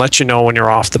for you and let you know when you're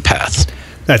off the path.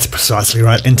 That's precisely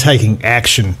right. And taking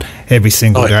action every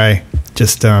single day.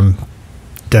 Just don't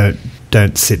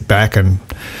sit back and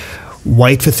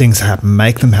wait for things to happen.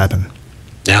 Make them happen.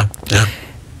 Yeah.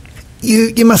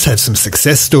 You must have some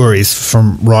success stories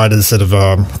from writers that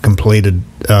have completed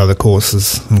the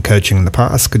courses and coaching in the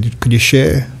past. Could you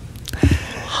share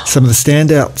some of the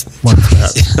standout ones,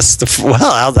 perhaps? Yes,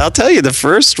 I'll tell you the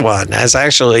first one. As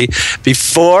actually,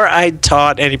 before I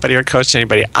taught anybody or coached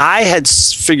anybody, I had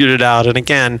figured it out. And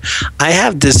again, I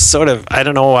have this sort of, I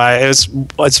don't know why,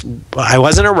 I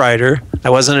wasn't a writer. I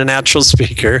wasn't a natural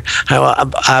speaker,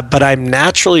 but I'm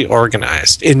naturally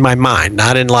organized in my mind,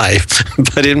 not in life,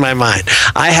 but in my mind.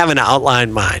 I have an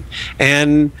outline mind.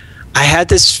 And I had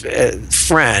this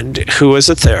friend who was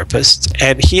a therapist,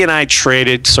 and he and I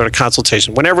traded sort of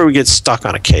consultation. Whenever we get stuck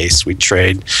on a case, we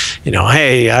trade,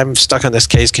 hey, I'm stuck on this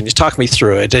case. Can you talk me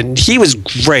through it? And he was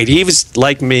great. He was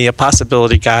like me, a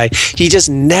possibility guy. He just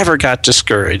never got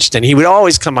discouraged, and he would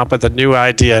always come up with a new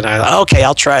idea. And I thought, okay,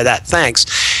 I'll try that. Thanks.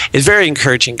 He's a very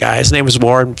encouraging guy. His name was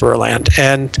Warren Burland.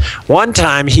 And one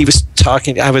time he was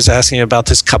talking, I was asking him about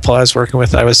this couple I was working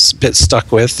with, I was a bit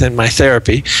stuck with in my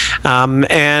therapy.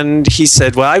 And he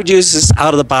said, well, I would use this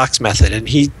out-of-the-box method. And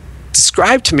he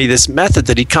described to me this method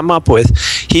that he'd come up with.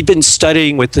 He'd been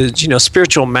studying with the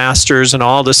spiritual masters and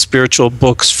all the spiritual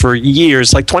books for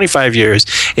years, like 25 years.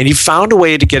 And he found a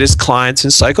way to get his clients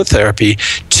in psychotherapy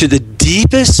to the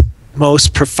deepest,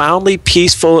 most profoundly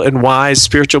peaceful and wise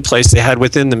spiritual place they had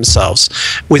within themselves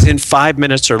within 5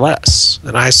 minutes or less.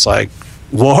 And I was like,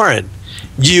 Warren,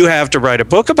 you have to write a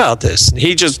book about this. And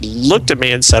he just looked at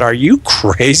me and said, are you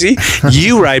crazy?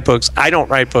 You write books. I don't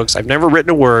write books. I've never written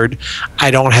a word.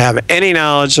 I don't have any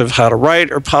knowledge of how to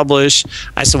write or publish.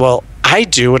 I said, well, I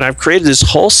do, and I've created this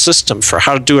whole system for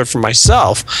how to do it for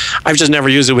myself. I've just never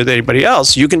used it with anybody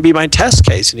else. You can be my test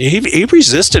case. And he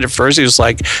resisted at first. He was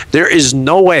like, there is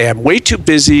no way. I'm way too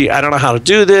busy. I don't know how to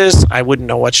do this. I wouldn't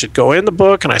know what should go in the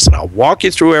book. And I said, I'll walk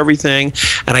you through everything.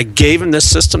 And I gave him this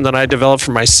system that I developed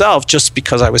for myself just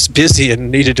because I was busy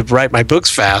and needed to write my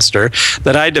books faster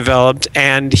that I developed.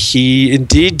 And he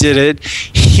indeed did it.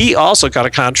 He also got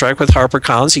a contract with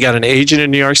HarperCollins. He got an agent in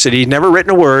New York City. He'd never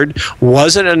written a word,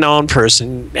 wasn't a known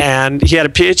person, and he had a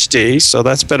PhD, so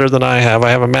that's better than I have.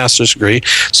 I have a master's degree,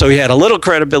 so he had a little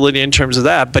credibility in terms of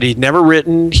that, but he'd never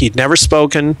written, he'd never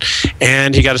spoken,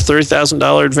 and he got a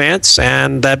 $30,000 advance,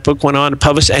 and that book went on to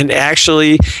publish, and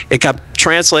actually it got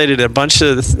translated in a bunch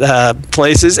of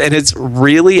places, and it's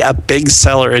really a big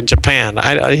seller in Japan.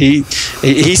 He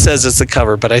says it's the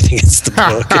cover, but I think it's the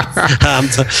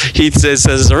book. He says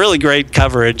it's a really great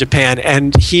cover in Japan,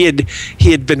 and he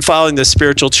had been following this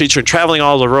spiritual teacher and traveling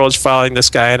all the roads following this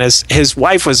guy, and his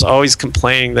wife was always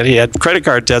complaining that he had credit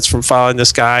card debts from following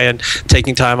this guy and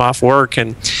taking time off work,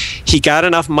 and he got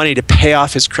enough money to pay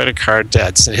off his credit card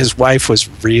debts, and his wife was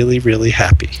really, really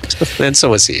happy, and so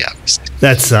was he, obviously.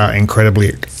 That's incredibly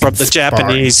from the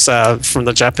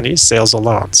Japanese sales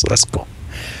alone, so that's cool.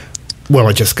 Well,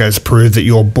 it just goes to prove that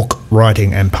your book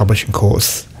writing and publishing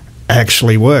course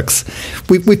actually works.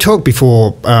 We talked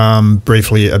before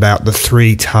briefly about the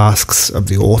 3 tasks of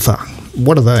the author.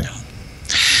 What are they?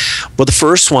 Well, the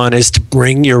first one is to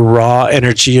bring your raw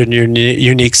energy and your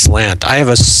unique slant. I have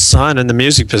a son in the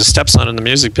music business, stepson in the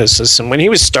music business, and when he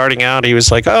was starting out, he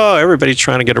was like, oh, everybody's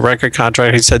trying to get a record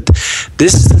contract. He said,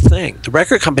 this is the thing. The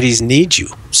record companies need you.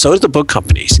 So do the book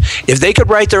companies. If they could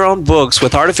write their own books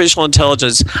with artificial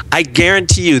intelligence, I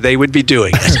guarantee you they would be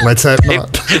doing it. Let's hope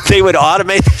not. They would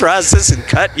automate the process and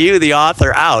cut you, the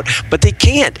author, out. But they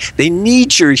can't. They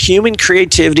need your human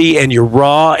creativity and your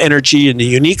raw energy and the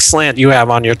unique slant you have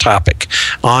on your topic,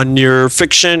 on your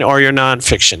fiction or your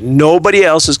nonfiction. Nobody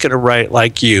else is going to write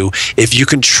like you if you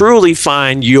can truly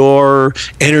find your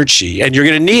energy, and you're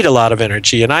going to need a lot of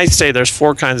energy. And I say there's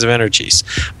 4 kinds of energies.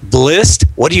 Blissed,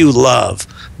 what do you love?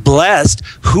 Blessed,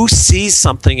 who sees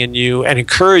something in you and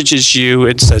encourages you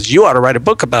and says, you ought to write a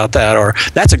book about that, or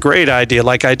that's a great idea,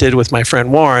 like I did with my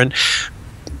friend Warren.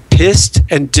 Pissed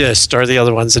and dissed are the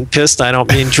other ones. And pissed, I don't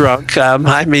mean drunk.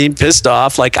 I mean pissed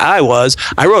off like I was.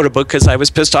 I wrote a book because I was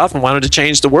pissed off and wanted to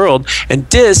change the world. And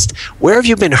dissed, where have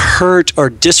you been hurt or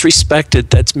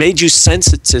disrespected that's made you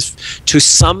sensitive to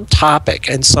some topic?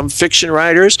 And some fiction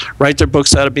writers write their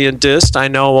books out of being dissed. I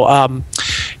know,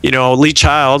 Lee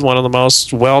Child, one of the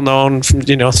most well-known,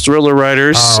 thriller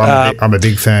writers. I'm a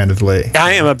big fan of Lee.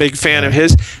 I am a big fan of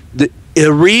his.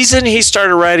 The reason he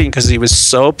started writing because he was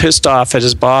so pissed off at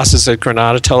his bosses at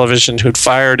Granada Television who'd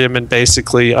fired him and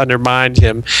basically undermined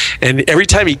him. And every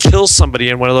time he kills somebody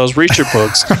in one of those Reacher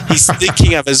books, he's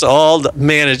thinking of his old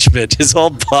management, his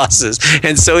old bosses.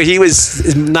 And so he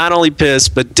was not only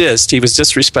pissed, but dissed. He was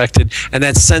disrespected, and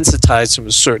that sensitized him to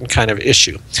a certain kind of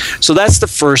issue. So that's the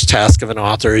first task of an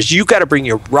author, is you got to bring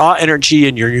your raw energy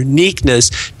and your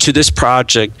uniqueness to this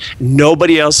project.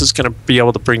 Nobody else is going to be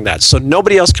able to bring that. So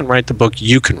nobody else can write the book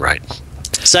you can write.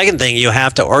 Second thing, you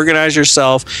have to organize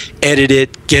yourself, edit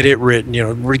it, get it written,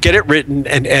 get it written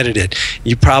and edit it.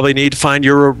 You probably need to find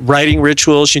your writing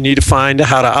rituals. You need to find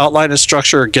how to outline a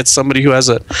structure or get somebody who has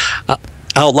a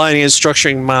outlining and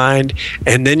structuring mind,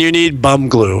 and then you need bum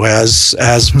glue, as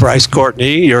Bryce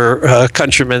Courtney, your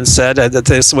countryman, said.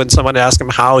 This when someone asked him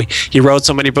how he wrote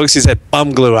so many books, he said,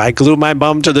 "Bum glue. I glue my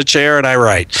bum to the chair and I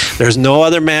write. There's no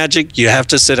other magic. You have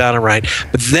to sit down and write."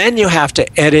 But then you have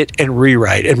to edit and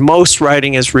rewrite, and most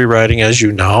writing is rewriting, as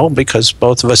you know, because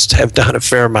both of us have done a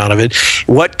fair amount of it.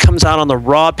 What comes out on the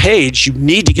raw page, you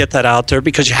need to get that out there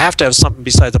because you have to have something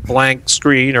besides a blank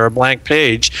screen or a blank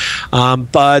page.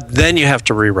 But then you have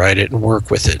to rewrite it and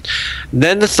work with it.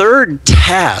 Then the third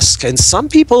task, and some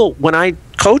people, when I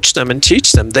coach them and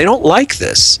teach them, they don't like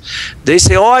this. They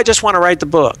say, "Oh, I just want to write the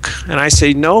book." And I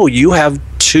say, "No, you have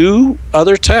two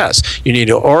other tasks. You need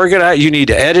to organize, you need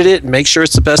to edit it and make sure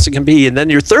it's the best it can be. And then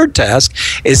your third task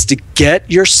is to get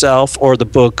yourself or the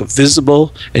book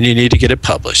visible, and you need to get it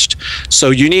published. So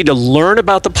you need to learn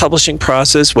about the publishing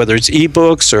process, whether it's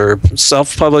ebooks or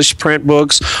self-published print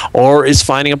books, or is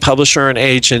finding a publisher or an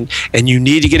agent, and you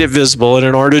need to get it visible. And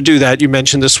in order to do that, you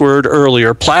mentioned this word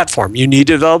earlier, platform. You need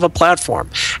to develop a platform.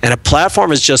 And a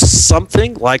platform is just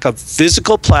something like a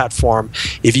physical platform.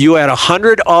 If you had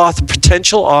 100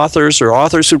 potential authors or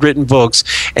authors who've written books,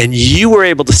 and you were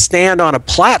able to stand on a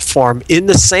platform in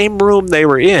the same room they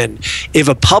were in, if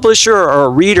a publisher or a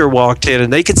reader walked in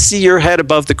and they could see your head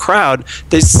above the crowd,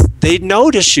 they'd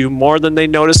notice you more than they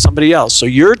notice somebody else. So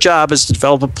your job is to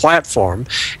develop a platform.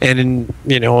 And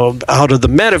out of the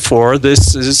metaphor,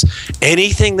 this is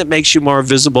anything that makes you more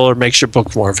visible or makes your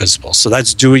book more visible. So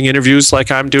that's doing interviews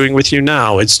like I'm doing with you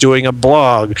now. It's doing a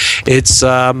blog. It's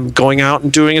going out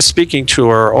and doing a speaking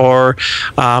tour, or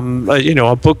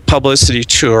a book publicity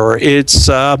tour. It's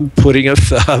putting a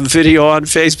video on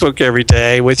Facebook every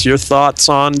day with your thoughts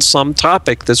on some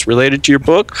topic that's related to your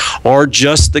book, or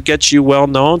just that gets you well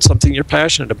known, something you're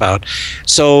passionate about.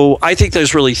 So I think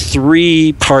there's really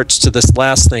three parts to this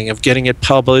last thing of getting it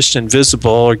published and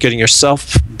visible, or getting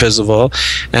yourself visible,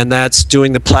 and that's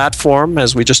doing the platform,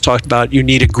 as we just talked about. You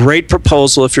need a great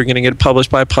proposal if you're going to get it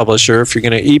published by a publisher. If you're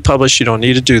going to e-publish, you don't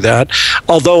need to do that.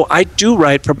 Although I do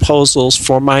write proposals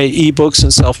for my ebooks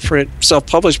and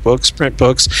self-published books, print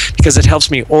books, because it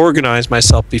helps me organize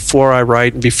myself before I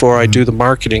write and before I do the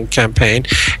marketing campaign.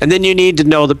 And then you need to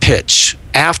know the pitch.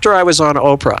 After I was on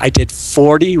Oprah, I did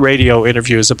 40 radio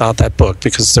interviews about that book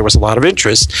because there was a lot of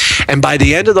interest. And by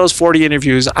the end of those 40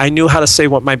 interviews, I knew how to say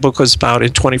what my book was about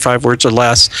in 25 words or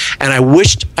less. And I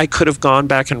wished I could have gone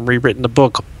back and rewritten the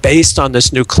book based on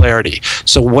this new clarity.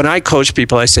 So when I coach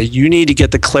people, I say, you need to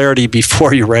get the clarity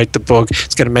before you write the book.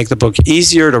 It's going to make the book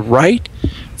easier to write,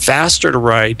 faster to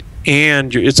write,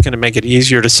 and it's going to make it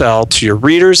easier to sell to your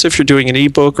readers if you're doing an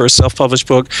ebook or a self-published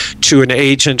book, to an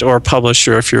agent or a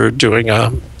publisher if you're doing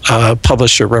a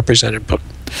publisher-represented book.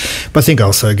 But I think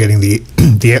also getting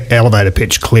the elevator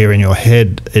pitch clear in your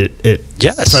head, it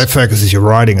yes. So focuses your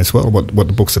writing as well, what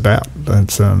the book's about.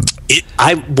 That's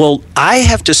I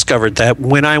have discovered that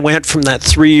when I went from that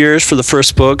 3 years for the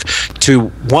first book to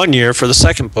 1 year for the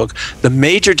second book, the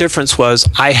major difference was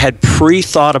I had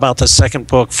pre-thought about the second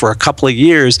book for a couple of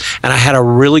years, and I had a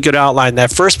really good outline.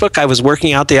 That first book, I was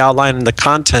working out the outline and the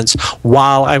contents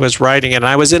while I was writing, and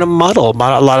I was in a muddle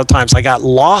a lot of times. I got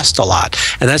lost a lot,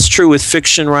 and that's true with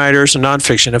fiction writers and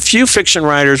nonfiction. A few fiction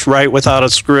writers write without a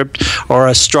script or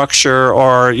a structure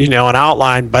or an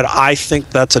outline, but I think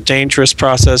that's a dangerous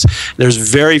process. There's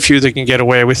very few that can get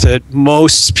away with it.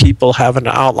 Most people have an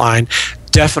outline.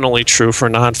 Definitely true for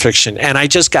nonfiction. And I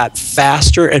just got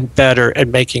faster and better at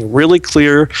making really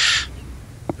clear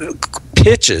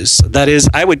pitches. That is,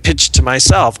 I would pitch to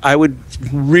myself. I would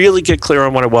really get clear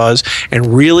on what it was,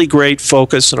 and really great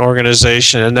focus and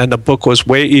organization, and then the book was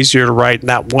way easier to write. And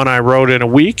that one I wrote in a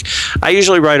week. I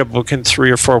usually write a book in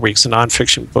 3 or 4 weeks, a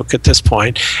nonfiction book at this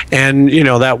point. And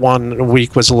that 1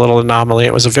 week was a little anomaly.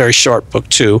 It was a very short book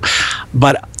too.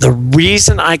 But the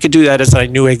reason I could do that is I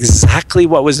knew exactly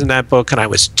what was in that book, and I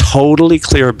was totally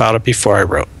clear about it before I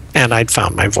wrote. And I'd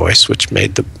found my voice, which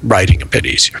made the writing a bit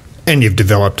easier. And you've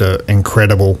developed an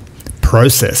incredible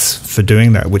process for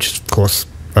doing that, which of course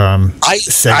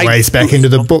segues back into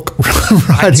the book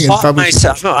writing and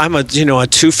publishing. I'm a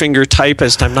two-finger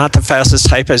typist. I'm not the fastest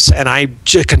typist, and I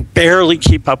can barely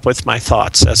keep up with my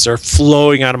thoughts as they're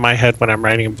flowing out of my head when I'm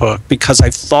writing a book, because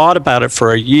I've thought about it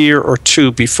for a year or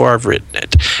two before I've written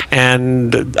it,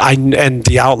 and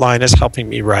the outline is helping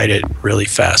me write it really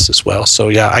fast as well. So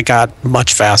yeah, I got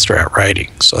much faster at writing,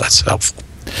 so that's helpful.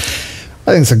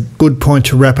 I think it's a good point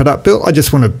to wrap it up, Bill. I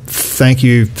just want to thank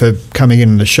you for coming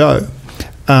in the show.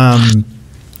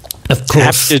 Of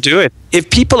course, happy to do it. If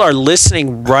people are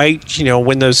listening right,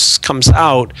 when this comes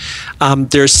out,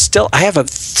 there's still, I have a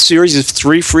series of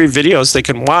 3 free videos they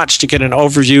can watch to get an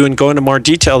overview and go into more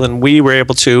detail than we were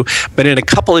able to. But in a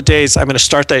couple of days, I'm going to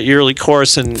start that yearly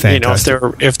course, and fantastic.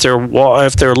 if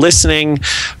they're listening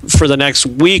for the next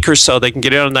week or so, they can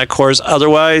get in on that course.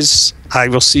 Otherwise, I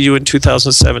will see you in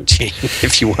 2017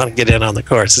 if you want to get in on the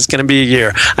course. It's going to be a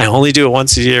year. I only do it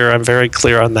once a year. I'm very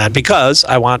clear on that, because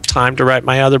I want time to write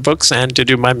my other books and to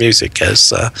do my music,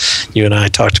 as you and I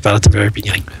talked about at the very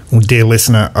beginning. Well, dear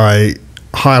listener, I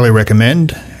highly commend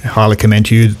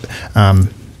to you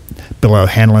Bill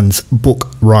O'Hanlon's book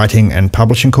writing and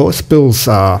publishing course. Bill's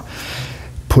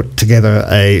put together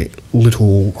a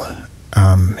little,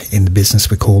 in the business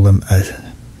we call them a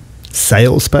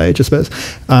sales page, I suppose,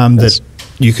 that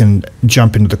you can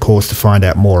jump into the course to find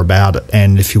out more about it.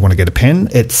 And if you want to get a pen,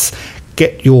 it's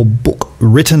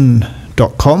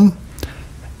getyourbookrawritten.com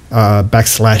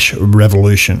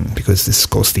 /revolution, because this is, of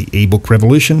course, the ebook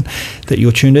revolution that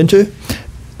you're tuned into.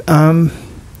 Bill,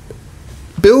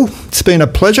 it's been a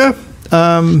pleasure.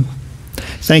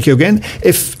 Thank you again.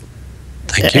 If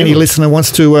any listener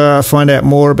wants to find out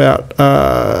more about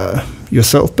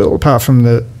yourself, Bill, apart from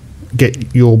the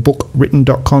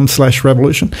getyourbookrawritten.com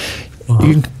 /revolution,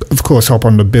 you can, of course, hop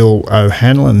on to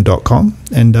billohanlon.com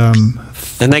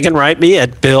and they can write me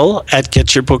at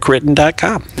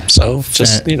bill@getyourbookrawritten.com. So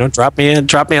just drop me a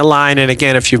line. And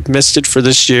again, if you've missed it for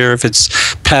this year, if it's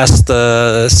past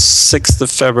the 6th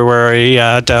of February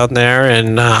down there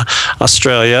in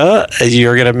Australia,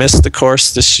 you're going to miss the course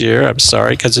this year. I'm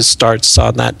sorry, because it starts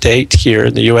on that date here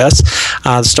in the U.S.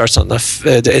 It starts on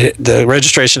the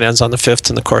registration ends on the 5th,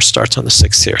 and the course starts on the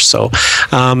 6th here. So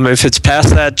if it's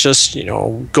past that, just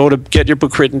go to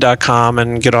getyourbookrawritten.com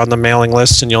and get on the mailing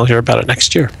list, and you'll hear about it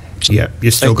next year. So yeah, you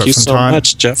still got some time. Thank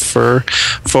you so much, Geoff, for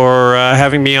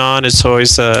having me on. It's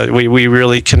always we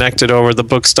really connected over the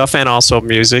book stuff and also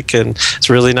music, and it's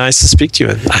really nice to speak to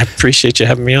you. And I appreciate you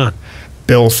having me on.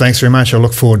 Bill, thanks very much. I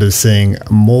look forward to seeing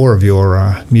more of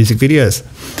your music videos.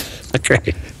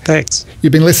 Great, thanks.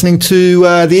 You've been listening to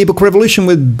the eBook Revolution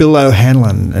with Bill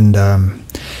O'Hanlon, and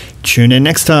tune in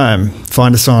next time.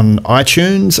 Find us on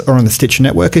iTunes or on the Stitcher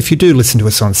network. If you do listen to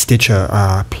us on Stitcher,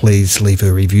 please leave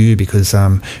a review, because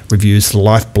reviews the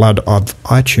lifeblood of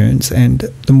iTunes, and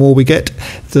the more we get,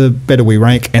 the better we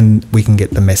rank, and we can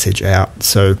get the message out.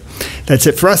 So that's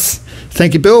it for us.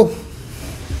 Thank you, Bill.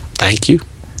 Thank you.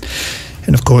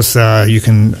 And of course, you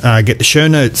can get the show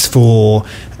notes for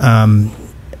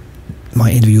my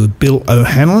interview with Bill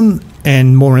O'Hanlon,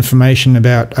 and more information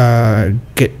about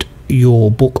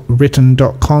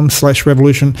getyourbookrawritten.com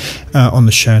 /revolution on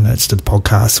the show notes to the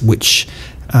podcast, which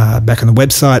back on the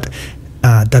website,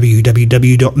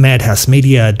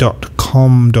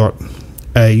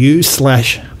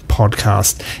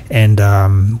 www.madhousemedia.com.au/podcast, and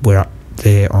we're up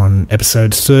there on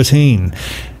episode 13,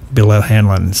 Bill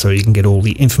O'Hanlon, so you can get all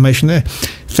the information there.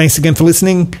 Thanks again for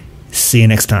listening. See you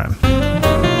next time.